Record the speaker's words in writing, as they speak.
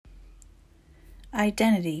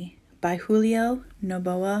Identity by Julio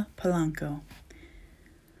Noboa Polanco.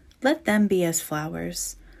 Let them be as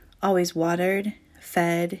flowers, always watered,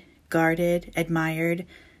 fed, guarded, admired,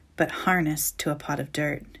 but harnessed to a pot of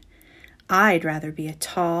dirt. I'd rather be a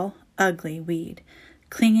tall, ugly weed,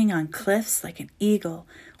 clinging on cliffs like an eagle,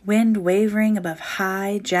 wind wavering above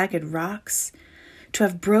high, jagged rocks, to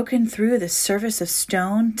have broken through the surface of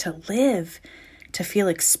stone, to live, to feel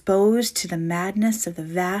exposed to the madness of the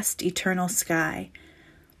vast eternal sky,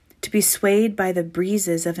 to be swayed by the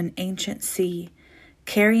breezes of an ancient sea,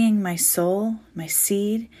 carrying my soul, my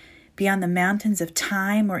seed, beyond the mountains of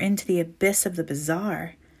time or into the abyss of the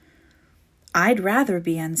bizarre. I'd rather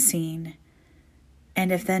be unseen,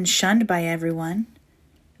 and if then shunned by everyone,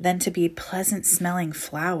 than to be a pleasant-smelling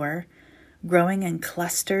flower, growing in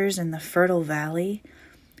clusters in the fertile valley,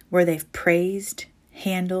 where they've praised,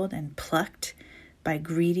 handled, and plucked by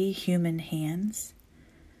greedy human hands.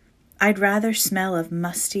 I'd rather smell of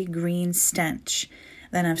musty green stench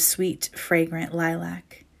than of sweet, fragrant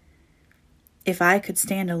lilac. If I could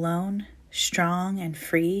stand alone, strong and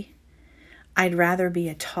free, I'd rather be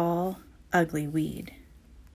a tall, ugly weed.